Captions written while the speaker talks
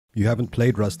You haven't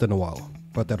played Rust in a while,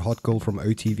 but that hot girl from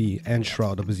OTV and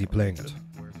Shroud are busy playing it.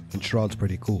 And Shroud's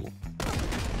pretty cool.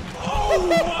 Oh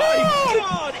my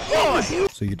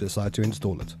god! So you decide to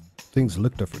install it. Things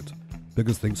look different,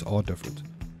 because things are different.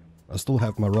 I still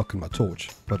have my rock and my torch,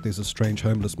 but there's a strange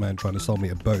homeless man trying to sell me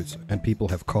a boat, and people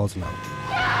have cars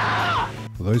now.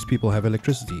 Those people have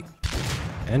electricity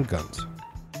and guns.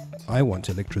 I want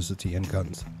electricity and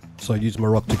guns, so I use my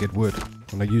rock to get wood,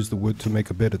 and I use the wood to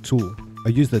make a better tool. I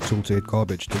use that tool to get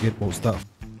garbage to get more stuff.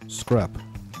 Scrap.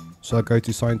 So I go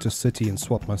to Scientist City and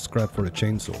swap my scrap for a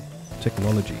chainsaw.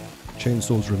 Technology.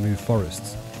 Chainsaws remove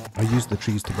forests. I use the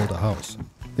trees to build a house.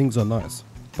 Things are nice,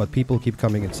 but people keep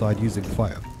coming inside using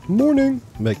fire. Morning!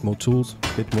 Make more tools,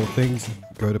 get more things,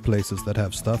 go to places that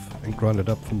have stuff and grind it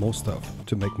up for more stuff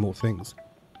to make more things.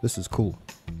 This is cool.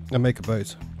 I make a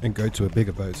boat and go to a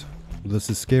bigger boat.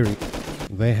 This is scary.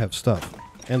 They have stuff.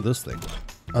 And this thing.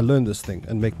 I learn this thing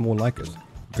and make more like it.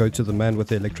 Go to the man with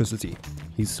the electricity.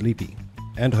 He's sleepy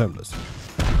and homeless.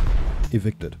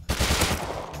 Evicted.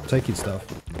 Take his stuff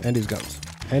and his guns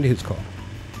and his car.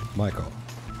 My car.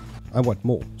 I want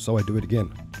more, so I do it again.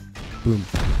 Boom.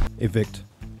 Evict.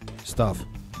 Stuff.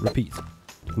 Repeat.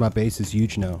 My base is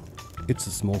huge now. It's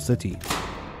a small city.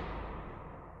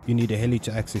 You need a heli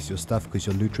to access your stuff because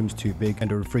your loot room's too big,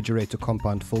 and a refrigerator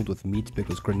compound filled with meat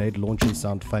because grenade launchers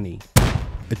sound funny.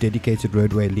 A dedicated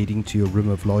roadway leading to your room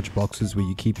of large boxes where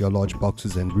you keep your large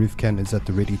boxes, and roof cannons at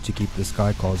the ready to keep the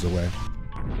sky cars away.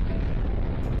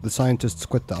 The scientists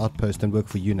quit the outpost and work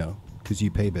for you now, because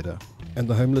you pay better. And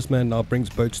the homeless man now brings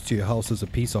boats to your house as a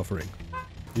peace offering.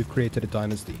 You've created a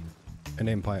dynasty, an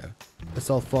empire, a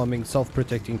self-farming,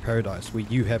 self-protecting paradise where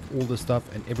you have all the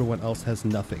stuff and everyone else has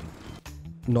nothing.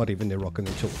 Not even their rock and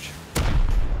their torch.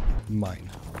 Mine.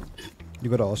 You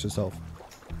gotta ask yourself,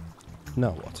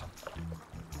 now what?